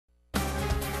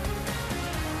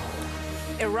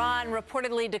Iran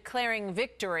reportedly declaring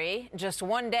victory just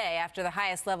one day after the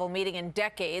highest level meeting in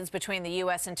decades between the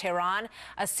U.S. and Tehran.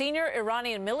 A senior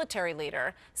Iranian military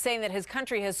leader saying that his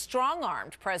country has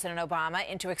strong-armed President Obama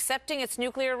into accepting its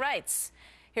nuclear rights.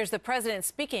 Here's the president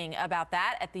speaking about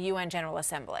that at the UN General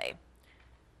Assembly.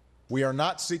 We are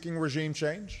not seeking regime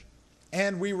change,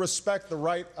 and we respect the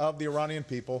right of the Iranian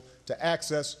people to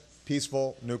access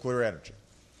peaceful nuclear energy.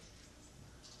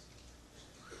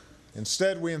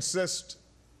 Instead, we insist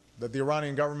that the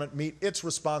Iranian government meet its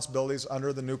responsibilities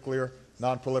under the Nuclear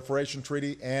Non-Proliferation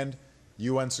Treaty and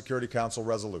UN Security Council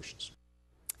resolutions.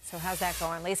 So how's that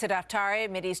going? Lisa Daftari,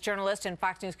 Mideast journalist and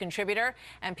Fox News contributor,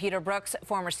 and Peter Brooks,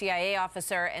 former CIA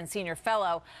officer and senior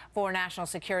fellow for national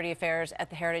security affairs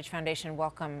at the Heritage Foundation.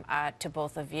 Welcome to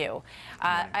both of you.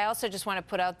 I also just want to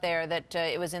put out there that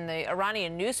it was in the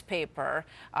Iranian newspaper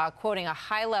quoting a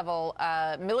high-level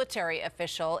military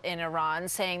official in Iran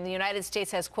saying the United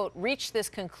States has, quote, reached this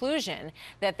conclusion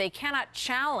that they cannot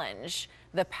challenge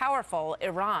the powerful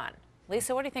Iran.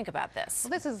 Lisa, what do you think about this?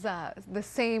 Well, this is the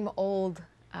same old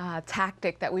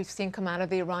tactic that we've seen come out of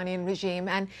the Iranian regime.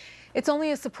 And it's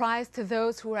only a surprise to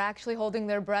those who are actually holding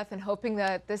their breath and hoping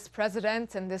that this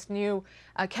president and this new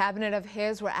cabinet of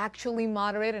his were actually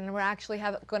moderate and we're actually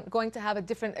going to have a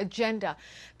different agenda.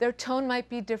 Their tone might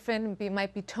be different,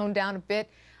 might be toned down a bit,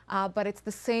 but it's the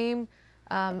same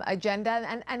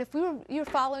agenda. And if you're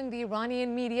following the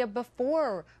Iranian media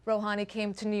before Rouhani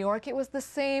came to New York, it was the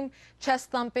same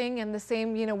chest thumping and the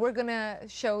same, we're going to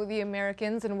show the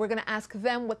Americans and we're going to ask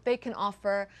them what they can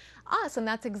offer us. And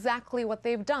that's exactly what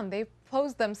they've done. They've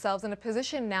posed themselves in a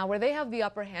position now where they have the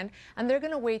upper hand, and they're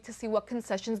going to wait to see what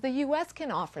concessions the U.S.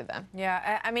 can offer them.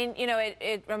 Yeah, I mean,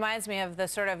 it reminds me of the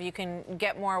sort of you can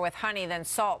get more with honey than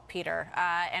salt, Peter.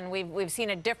 And we've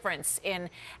seen a difference in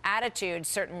attitude,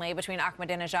 certainly, between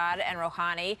Ahmadinejad and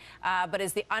Rouhani. But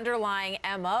is the underlying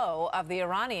M.O. of the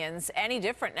Iranians any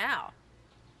different now?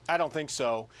 I don't think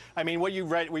so. I mean, what you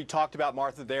read, we talked about,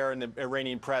 Martha, there in the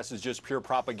Iranian press is just pure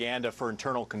propaganda for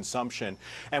internal consumption.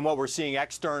 And what we're seeing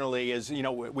externally is,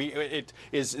 it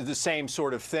is the same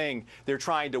sort of thing. They're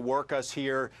trying to work us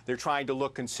here. They're trying to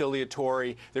look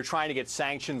conciliatory. They're trying to get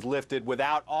sanctions lifted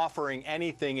without offering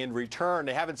anything in return.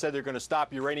 They haven't said they're going to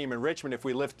stop uranium enrichment if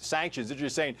we lift sanctions. They're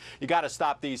just saying, you got to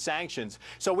stop these sanctions.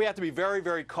 So we have to be very,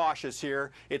 very cautious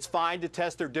here. It's fine to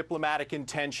test their diplomatic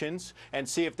intentions and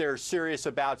see if they're serious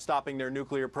about stopping their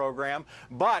nuclear program,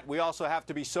 but we also have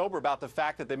to be sober about the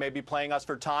fact that they may be playing us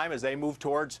for time as they move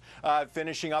towards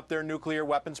finishing up their nuclear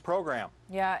weapons program.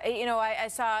 Yeah, I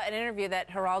saw an interview that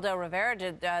Geraldo Rivera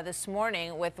did this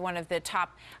morning with one of the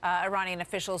top Iranian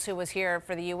officials who was here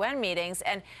for the UN meetings,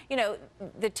 and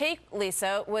the take,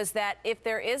 Lisa, was that if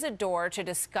there is a door to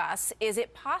discuss, is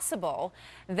it possible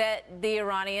that the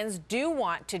Iranians do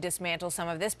want to dismantle some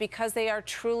of this because they are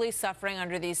truly suffering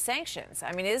under these sanctions?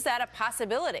 I mean, is that a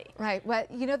possibility? Right. Well,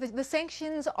 the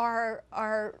sanctions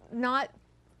are not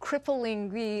crippling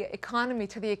the economy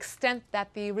to the extent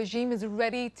that the regime is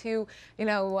ready to,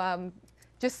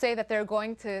 just say that they're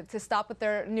going to stop with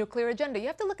their nuclear agenda. You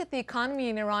have to look at the economy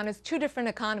in Iran as two different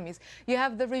economies. You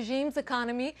have the regime's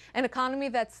economy, an economy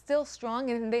that's still strong,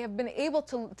 and they have been able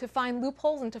to find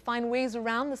loopholes and to find ways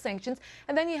around the sanctions.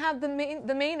 And then you have the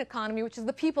main economy, which is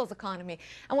the people's economy.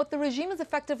 And what the regime has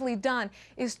effectively done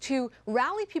is to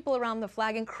rally people around the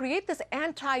flag and create this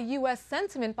anti-U.S.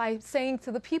 sentiment by saying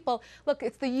to the people, look,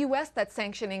 it's the U.S. that's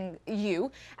sanctioning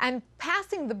you, and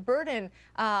passing the burden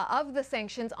of the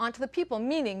sanctions onto the people.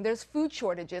 Meaning there's food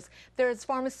shortages, there's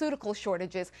pharmaceutical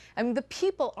shortages, and the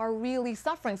people are really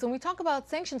suffering. So when we talk about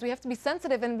sanctions, we have to be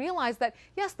sensitive and realize that,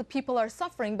 yes, the people are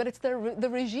suffering, but it's the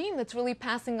regime that's really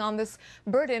passing on this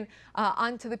burden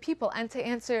onto the people. And to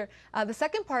answer the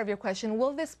second part of your question,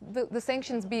 will the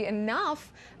sanctions be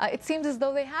enough? It seems as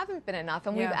though they haven't been enough,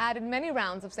 and we've added many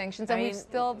rounds of sanctions, and we're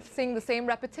still seeing the same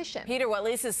repetition. Peter, what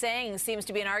Lisa's saying seems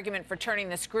to be an argument for turning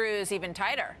the screws even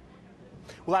tighter.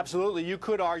 Well, absolutely. You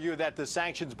could argue that the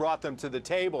sanctions brought them to the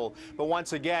table, but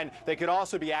once again, they could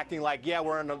also be acting like, yeah,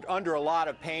 we're under a lot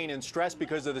of pain and stress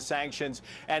because of the sanctions,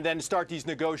 and then start these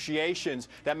negotiations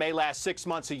that may last 6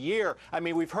 months, a year. I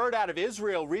mean, we've heard out of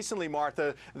Israel recently,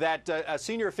 Martha, that a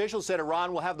senior official said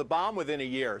Iran will have the bomb within a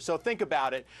year. So think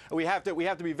about it. We have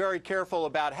to be very careful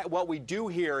about what we do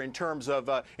here in terms of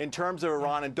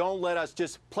Iran, and don't let us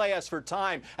just play us for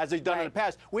time as they've done in the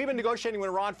past. We've been negotiating with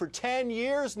Iran for 10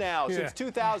 years now, since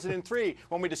 2003,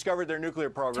 when we discovered their nuclear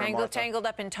program. Tangled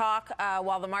up in talk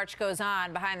while the march goes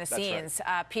on behind the scenes.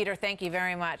 Right. Peter, thank you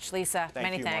very much. Lisa,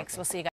 many thanks. Martha. We'll see you guys.